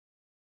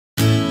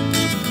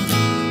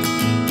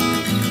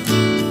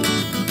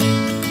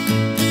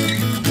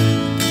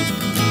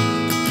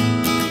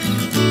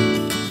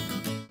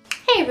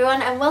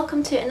everyone and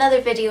welcome to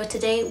another video.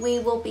 Today we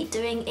will be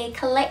doing a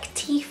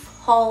Collectif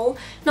haul.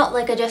 Not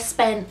like I just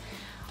spent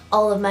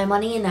all of my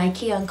money in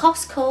IKEA and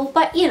Costco,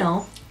 but you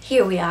know,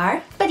 here we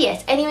are. But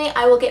yes, anyway,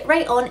 I will get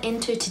right on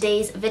into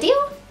today's video.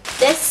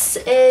 This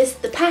is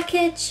the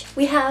package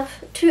we have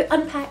to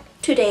unpack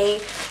today.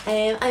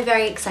 I'm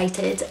very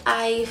excited.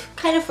 I've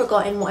kind of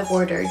forgotten what I've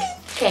ordered.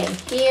 Okay,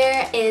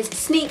 here is a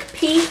sneak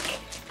peek.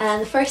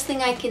 And the first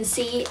thing I can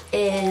see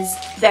is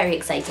very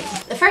exciting.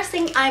 The first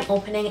thing I'm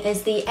opening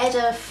is the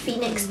Edda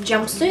Phoenix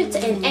jumpsuit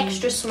in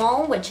extra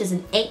small, which is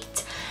an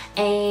 8.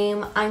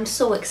 I'm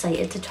so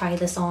excited to try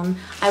this on.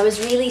 I was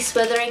really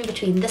swithering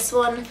between this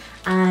one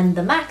and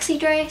the maxi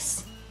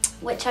dress,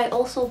 which I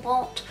also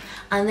bought,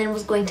 and then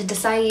was going to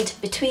decide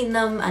between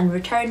them and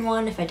return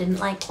one if I didn't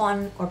like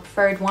one or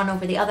preferred one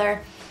over the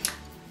other.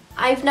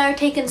 I've now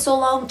taken so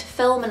long to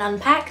film and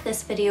unpack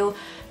this video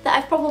that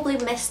I've probably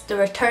missed the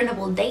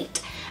returnable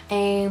date.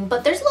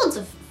 But there's loads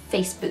of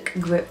Facebook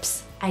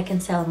groups I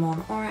can sell them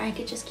on, or I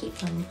could just keep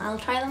them. I'll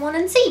try them on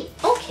and see.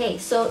 Okay,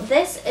 so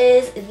this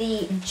is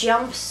the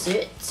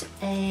jumpsuit.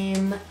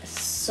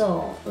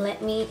 So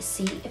let me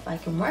see if I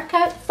can work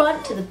out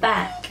front to the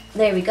back.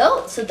 There we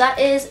go. So that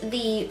is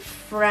the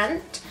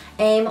front.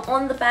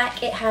 On the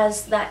back it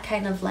has that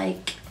kind of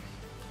like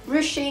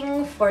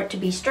ruching for it to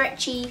be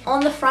stretchy.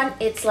 On the front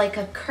it's like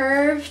a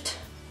curved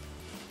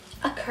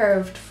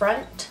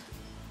front,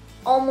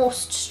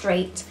 almost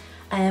straight.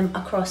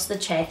 Across the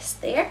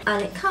chest there,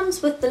 and it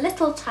comes with the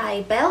little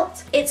tie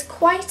belt. It's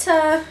quite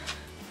a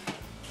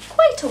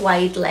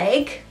wide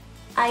leg,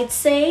 I'd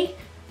say,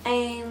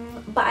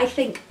 but I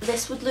think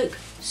this would look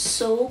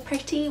so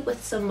pretty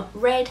with some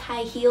red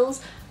high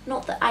heels.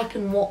 Not that I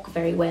can walk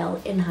very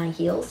well in high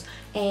heels,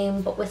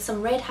 but with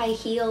some red high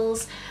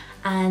heels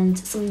and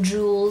some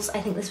jewels,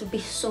 I think this would be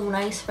so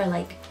nice for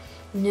like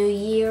New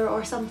Year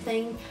or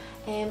something.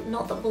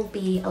 Not that we'll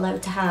be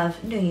allowed to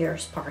have New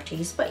Year's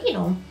parties, but you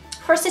know,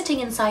 for sitting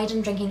inside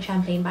and drinking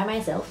champagne by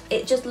myself,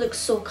 it just looks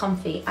so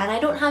comfy. And I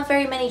don't have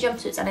very many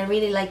jumpsuits, and I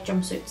really like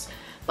jumpsuits,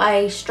 but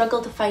I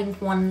struggle to find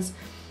ones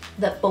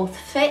that both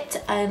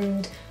fit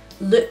and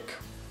look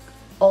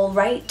all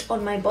right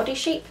on my body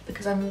shape,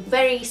 because I'm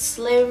very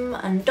slim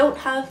and don't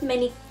have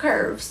many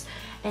curves.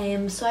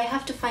 So I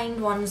have to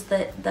find ones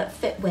that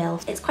fit well.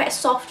 It's quite a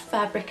soft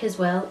fabric as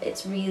well.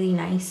 It's really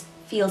nice.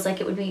 Feels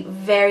like it would be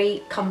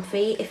very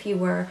comfy if you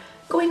were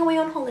going away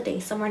on holiday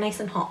somewhere nice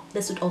and hot.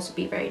 This would also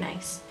be very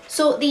nice.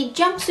 So the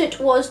jumpsuit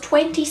was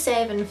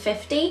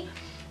 $27.50,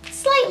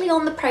 slightly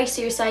on the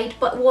pricier side,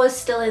 but was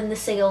still in the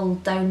sale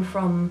down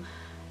from,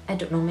 I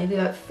don't know, maybe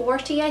about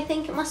 40 I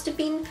think it must have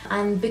been.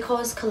 And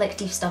because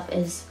Collectif stuff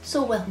is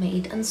so well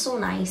made and so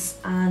nice,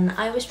 and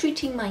I was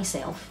treating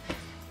myself.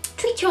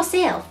 Treat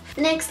yourself!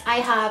 Next I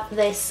have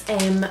this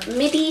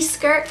midi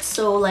skirt,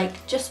 so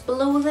like just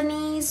below the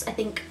knees, I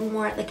think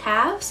more at the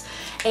calves,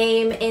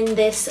 in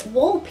this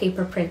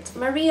wallpaper print,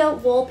 Maria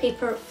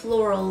wallpaper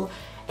floral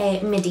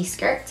midi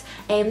skirt.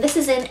 This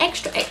is in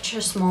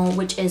extra small,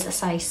 which is a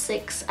size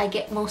 6. I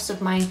get most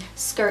of my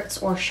skirts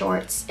or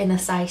shorts in a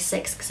size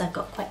 6 because I've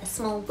got quite a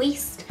small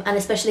waist, and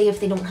especially if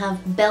they don't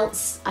have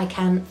belts I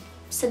can't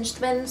cinch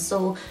them in,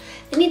 so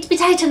they need to be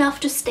tight enough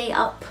to stay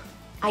up.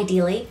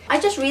 Ideally. I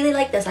just really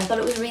like this. I thought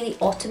it was really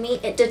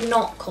autumny. It did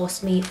not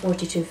cost me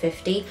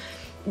 $42.50.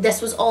 This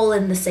was all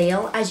in the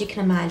sale, as you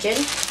can imagine.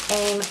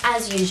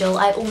 As usual,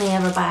 I only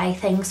ever buy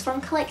things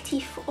from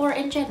Collectif or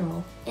in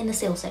general in the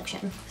sale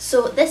section.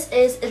 So this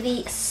is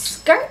the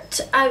skirt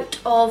out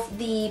of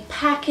the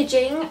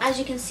packaging. As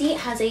you can see, it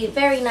has a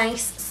very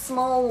nice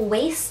small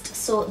waist,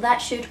 so that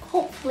should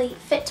hopefully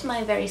fit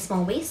my very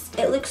small waist.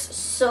 It looks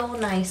so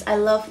nice. I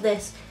love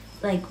this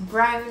like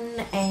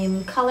brown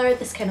colour,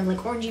 this kind of like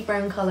orangey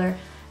brown colour.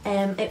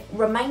 It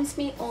reminds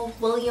me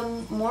of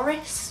William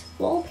Morris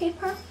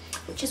wallpaper,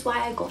 which is why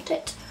I got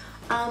it.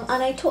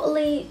 And I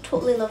totally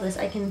love this.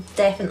 I can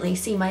definitely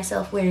see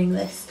myself wearing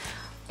this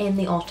in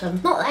the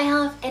autumn. Not that I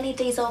have any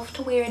days off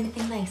to wear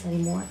anything nice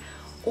anymore,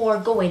 or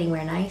go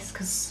anywhere nice,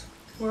 because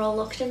we're all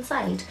locked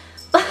inside.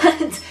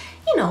 But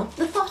you know,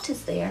 the thought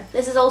is there.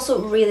 This is also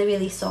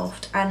really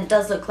soft, and it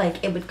does look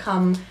like it would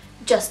come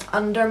just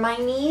under my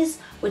knees,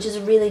 which is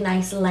a really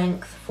nice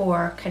length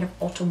for kind of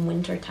autumn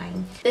winter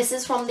time. This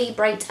is from the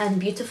Bright and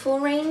Beautiful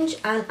range,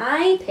 and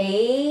I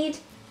paid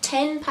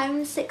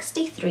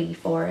 £10.63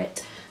 for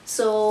it,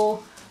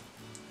 so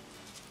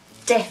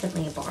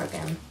definitely a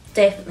bargain,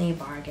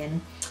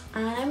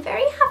 and I'm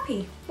very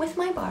happy with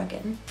my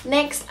bargain.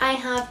 Next I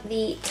have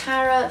the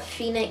Tara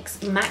Phoenix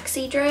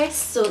maxi dress.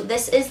 So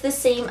this is the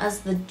same as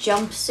the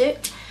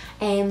jumpsuit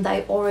that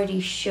I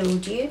already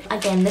showed you.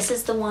 Again, this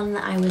is the one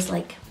that I was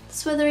like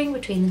swithering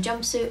between the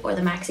jumpsuit or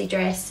the maxi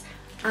dress,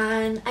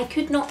 and I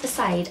could not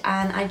decide,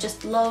 and I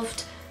just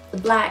loved the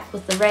black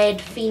with the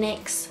red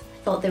phoenix.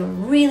 I thought they were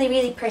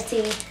really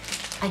pretty.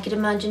 I could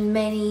imagine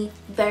many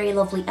very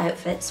lovely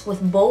outfits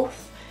with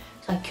both,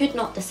 so I could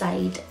not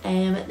decide.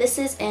 This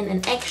is in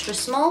an extra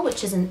small,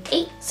 which is an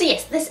 8. So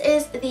yes, this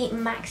is the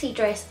maxi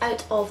dress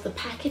out of the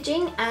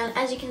packaging, and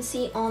as you can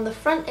see on the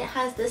front it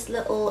has this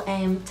little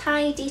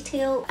tie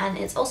detail, and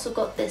it's also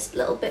got this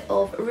little bit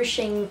of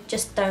ruching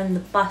just down the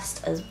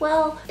bust as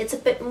well. It's a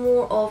bit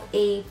more of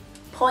a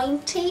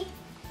pointy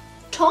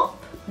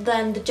top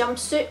than the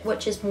jumpsuit,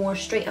 which is more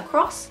straight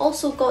across.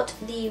 Also got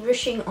the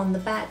ruching on the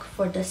back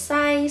for the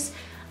size,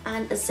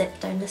 and a zip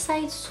down the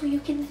sides so you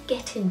can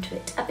get into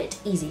it a bit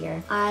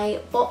easier.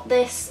 I bought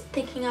this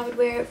thinking I would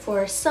wear it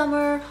for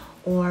summer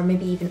or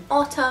maybe even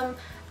autumn,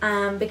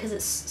 because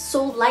it's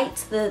so light,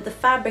 the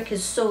fabric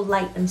is so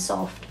light and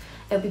soft.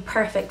 It would be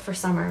perfect for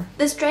summer.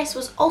 This dress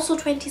was also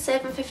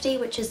 $27.50,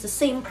 which is the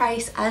same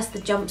price as the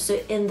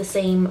jumpsuit in the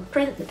same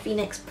print, the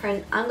Phoenix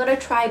print. I'm gonna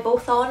try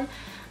both on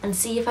and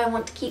see if I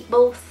want to keep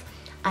both.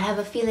 I have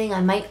a feeling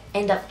I might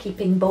end up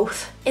keeping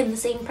both in the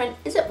same print.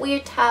 Is it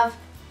weird to have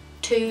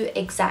two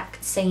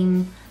exact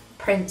same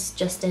prints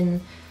just in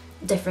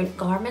different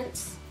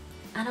garments?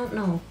 I don't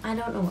know.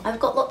 I've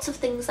got lots of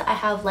things that I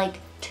have like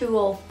two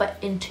of but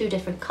in two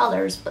different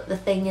colours, but the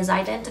thing is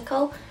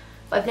identical.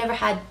 But I've never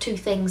had two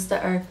things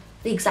that are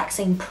the exact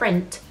same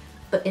print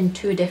but in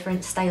two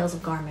different styles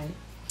of garment.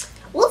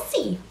 We'll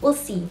see, we'll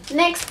see.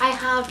 Next I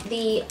have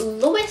the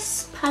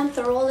Lois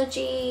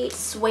Pantherology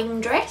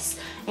swing dress,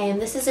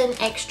 and this is in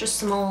extra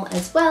small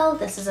as well.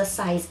 This is a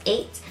size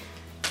 8.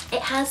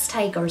 It has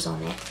tigers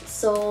on it,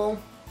 so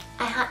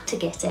I had to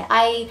get it.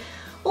 I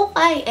won't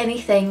buy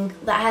anything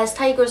that has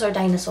tigers or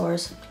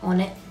dinosaurs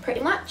on it, pretty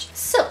much.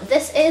 So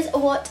this is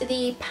what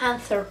the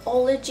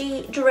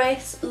Pantherology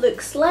dress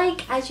looks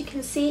like. As you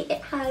can see,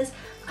 it has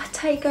a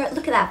tiger.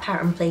 Look at that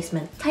pattern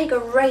placement. Tiger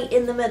right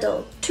in the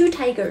middle. Two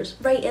tigers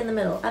right in the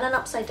middle, and an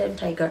upside down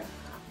tiger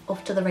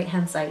off to the right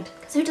hand side.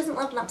 Because who doesn't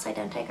love an upside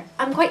down tiger?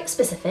 I'm quite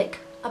specific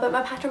about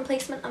my pattern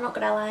placement, I'm not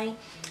gonna lie.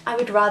 I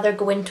would rather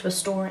go into a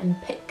store and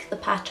pick the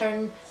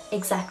pattern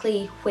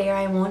exactly where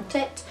I want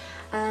it.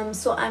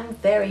 So I'm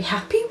very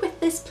happy with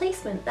this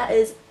placement. That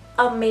is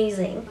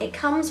amazing. It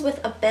comes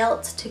with a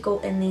belt to go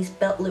in these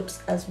belt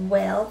loops as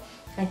well.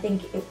 I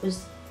think it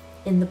was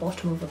in the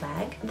bottom of the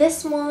bag.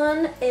 This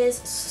one is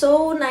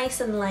so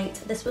nice and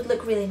light. This would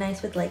look really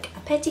nice with like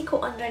a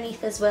petticoat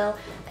underneath as well.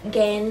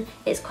 Again,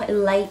 it's quite a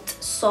light,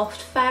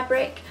 soft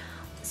fabric,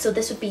 so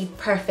this would be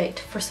perfect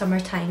for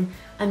summertime.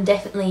 I'm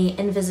definitely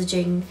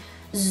envisaging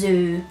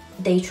zoo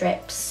day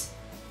trips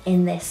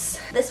in this.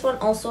 This one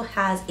also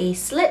has a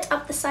slit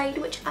up the side,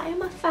 which I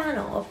am a fan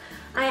of.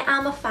 I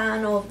am a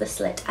fan of the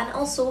slit, and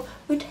also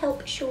would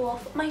help show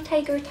off my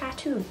tiger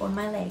tattoo on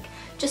my leg,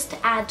 just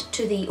to add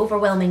to the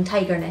overwhelming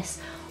tigerness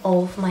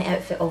of my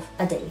outfit of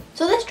a day.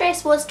 So this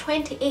dress was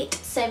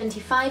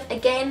 $28.75,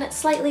 again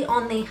slightly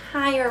on the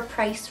higher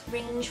price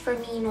range for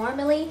me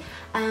normally,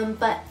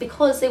 but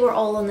because they were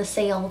all on the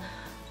sale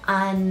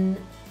and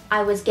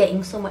I was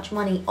getting so much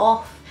money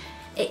off,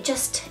 it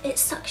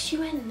sucks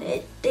you in,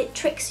 it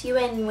tricks you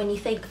in when you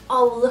think,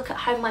 oh look at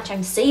how much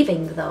I'm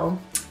saving though.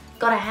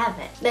 Gotta have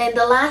it. Then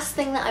the last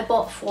thing that I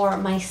bought for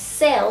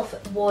myself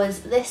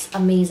was this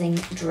amazing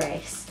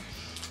dress.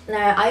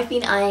 Now I've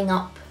been eyeing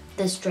up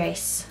this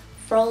dress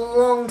for a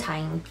long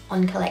time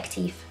on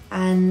Collectif,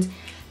 and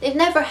they've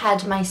never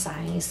had my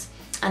size,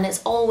 and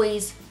it's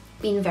always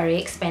been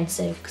very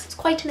expensive because it's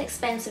quite an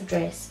expensive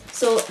dress.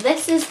 So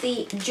this is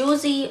the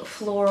Josie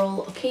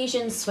Floral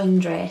Occasion Swing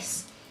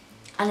Dress,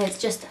 and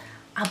it's just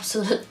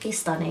absolutely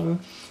stunning.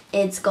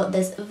 It's got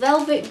this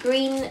velvet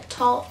green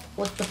top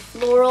with the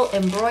floral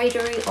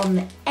embroidery on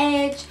the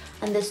edge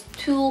and this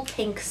tulle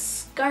pink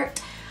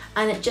skirt,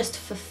 and it just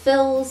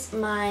fulfills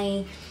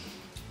my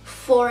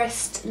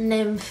forest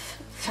nymph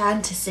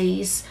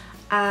fantasies,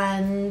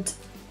 and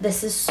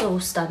this is so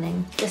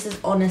stunning. This is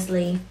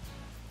honestly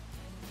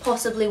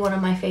possibly one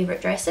of my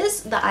favourite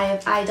dresses that I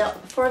have eyed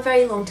up for a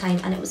very long time,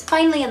 and it was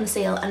finally in the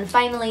sale, and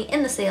finally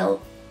in the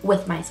sale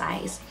with my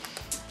size.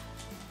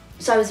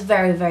 So I was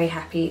very, very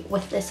happy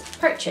with this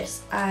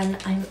purchase, and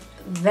I'm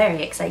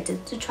very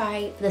excited to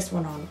try this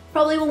one on.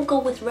 Probably won't go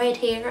with red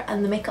hair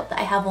and the makeup that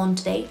I have on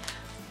today,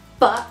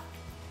 but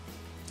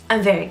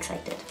I'm very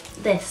excited.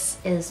 This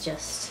is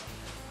just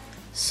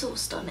so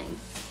stunning.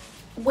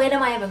 When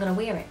am I ever gonna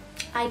wear it?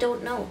 I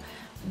don't know,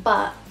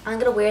 but I'm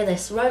gonna wear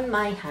this around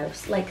my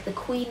house like the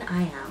queen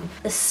I am.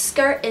 The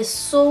skirt is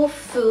so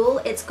full,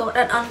 it's got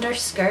an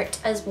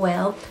underskirt as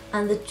well,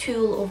 and the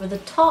tulle over the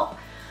top.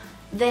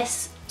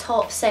 This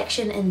top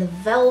section in the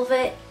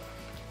velvet,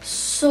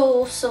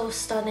 so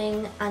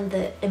stunning, and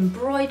the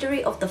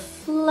embroidery of the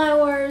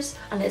flowers,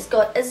 and it's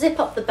got a zip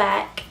up the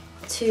back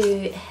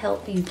to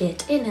help you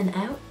get in and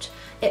out.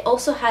 It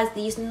also has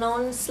these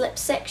non-slip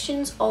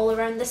sections all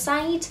around the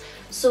side,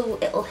 so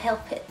it'll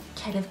help it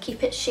kind of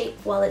keep its shape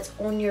while it's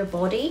on your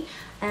body,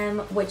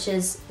 which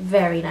is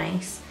very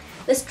nice.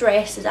 This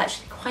dress is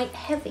actually quite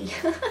heavy.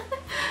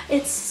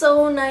 It's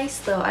so nice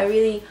though. I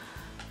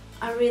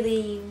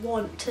really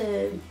want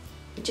to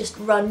just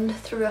run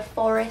through a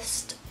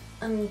forest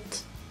and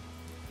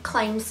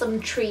climb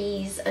some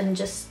trees and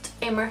just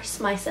immerse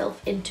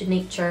myself into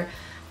nature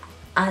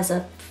as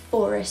a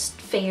forest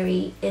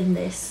fairy in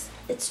this.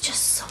 It's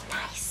just so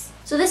nice.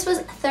 So this was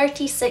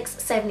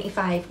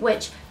 $36.75,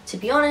 which, to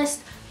be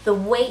honest, the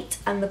weight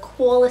and the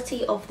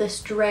quality of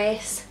this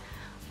dress,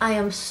 I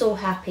am so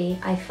happy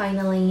I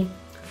finally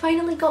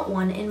got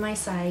one in my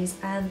size,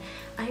 and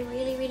I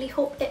really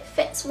hope it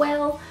fits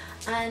well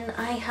and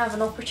I have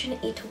an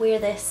opportunity to wear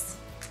this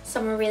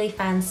somewhere really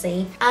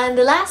fancy. And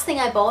the last thing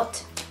I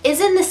bought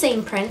is in the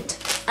same print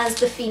as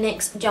the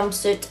Phoenix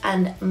jumpsuit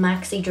and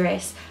maxi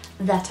dress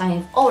that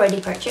I've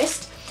already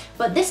purchased,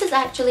 but this is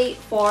actually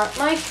for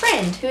my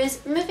friend who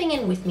is moving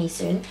in with me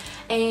soon.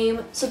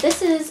 So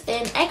this is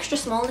in extra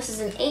small, this is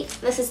an 8.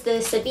 This is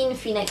the Sabine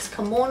Phoenix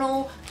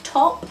kimono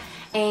top.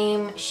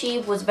 She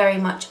was very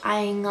much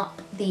eyeing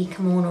up the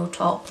kimono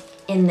top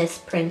in this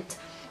print,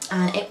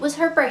 and it was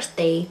her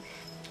birthday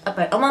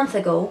about a month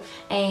ago,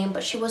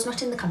 but she was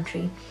not in the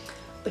country.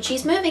 But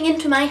she's moving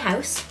into my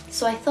house,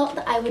 so I thought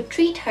that I would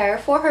treat her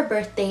for her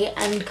birthday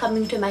and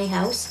coming to my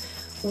house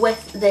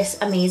with this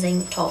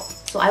amazing top.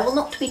 So I will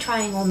not be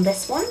trying on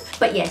this one,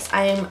 but yes,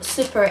 I am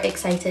super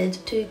excited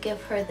to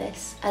give her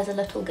this as a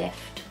little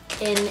gift.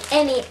 In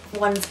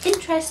anyone's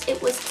interest,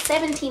 it was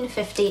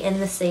 $17.50 in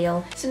the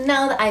sale. So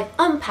now that I've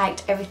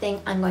unpacked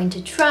everything, I'm going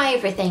to try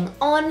everything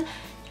on,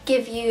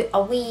 give you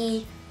a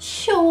wee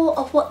show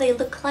of what they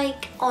look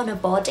like on a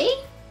body.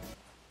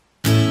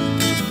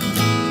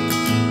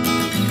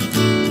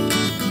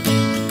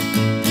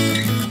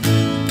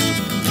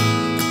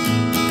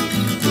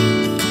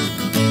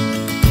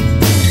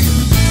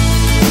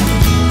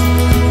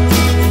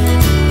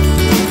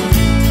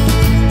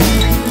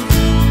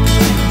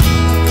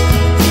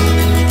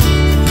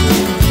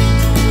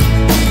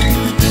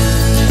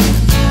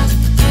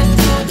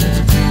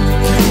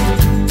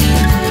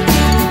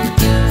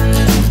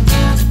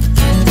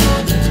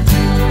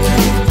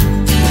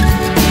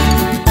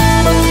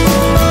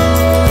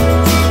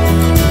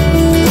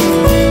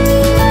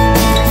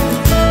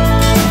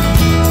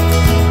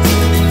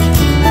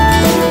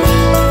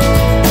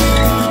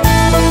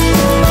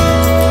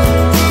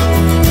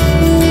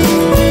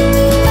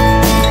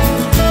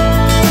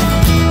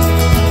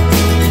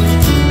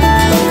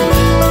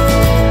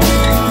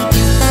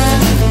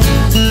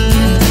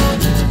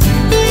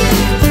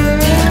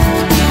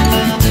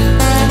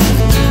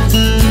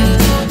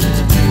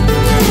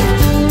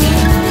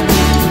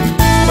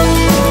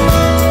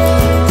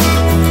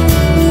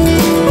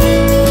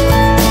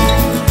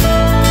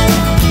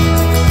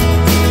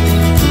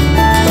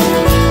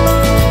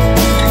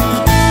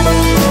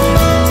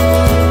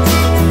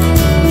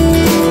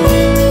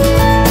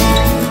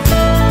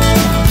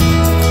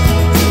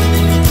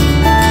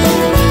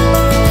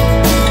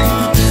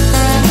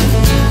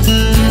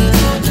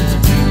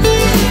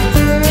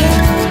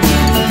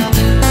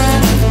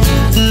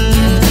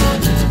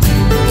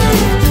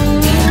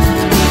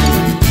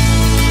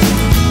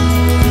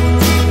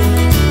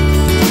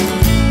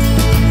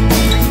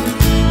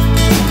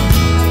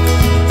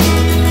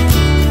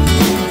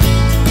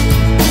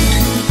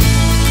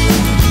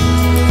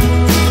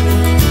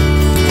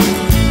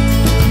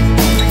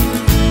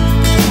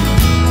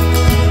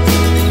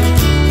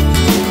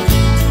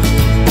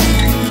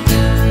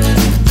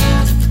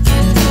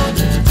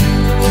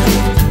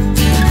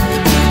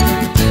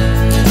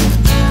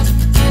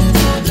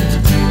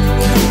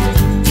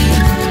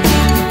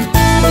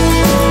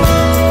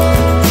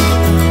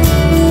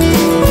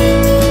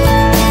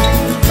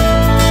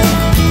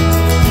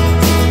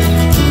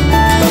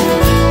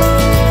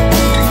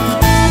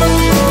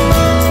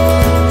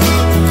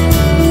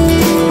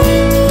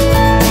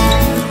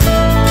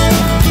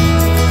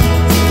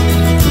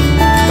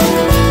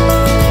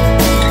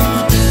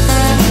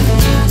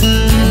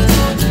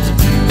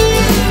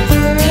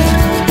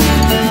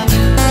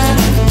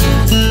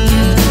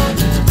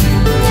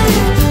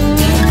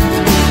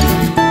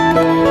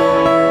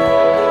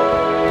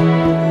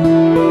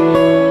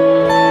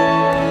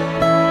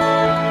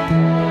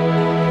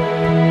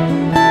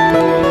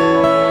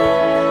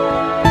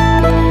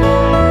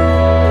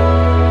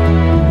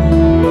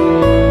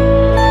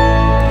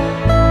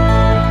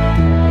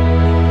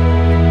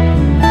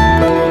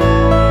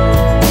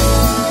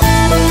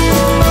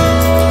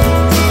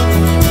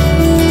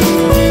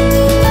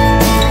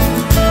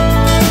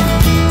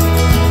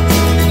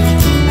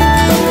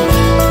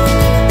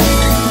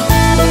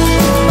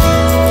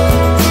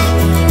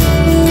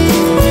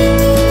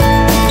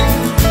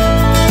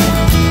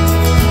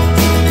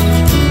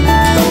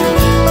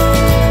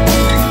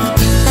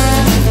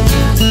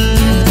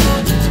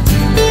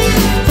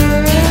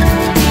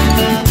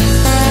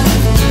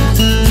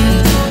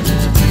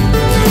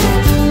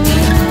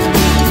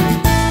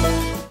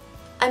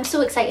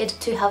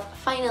 To have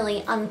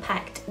finally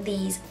unpacked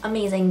these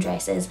amazing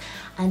dresses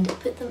and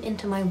put them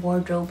into my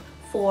wardrobe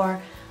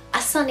for a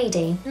sunny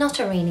day, not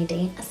a rainy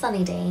day, a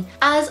sunny day.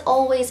 As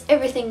always,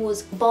 everything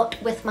was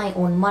bought with my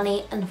own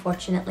money,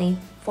 unfortunately,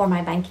 for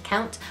my bank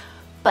account,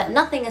 but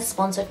nothing is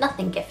sponsored,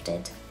 nothing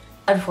gifted.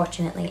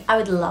 Unfortunately, I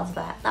would love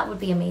that. That would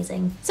be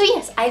amazing. So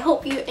yes, I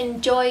hope you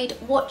enjoyed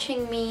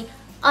watching me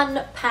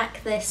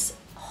unpack this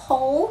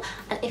haul,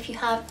 and if you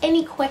have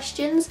any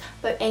questions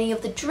about any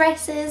of the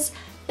dresses,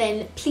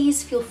 then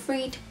please feel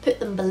free to put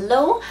them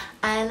below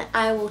and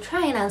I will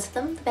try and answer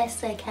them the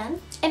best I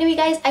can. Anyway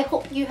guys, I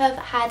hope you have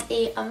had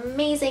an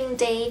amazing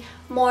day,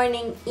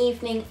 morning,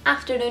 evening,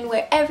 afternoon,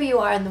 wherever you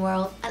are in the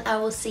world, and I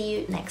will see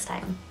you next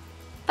time.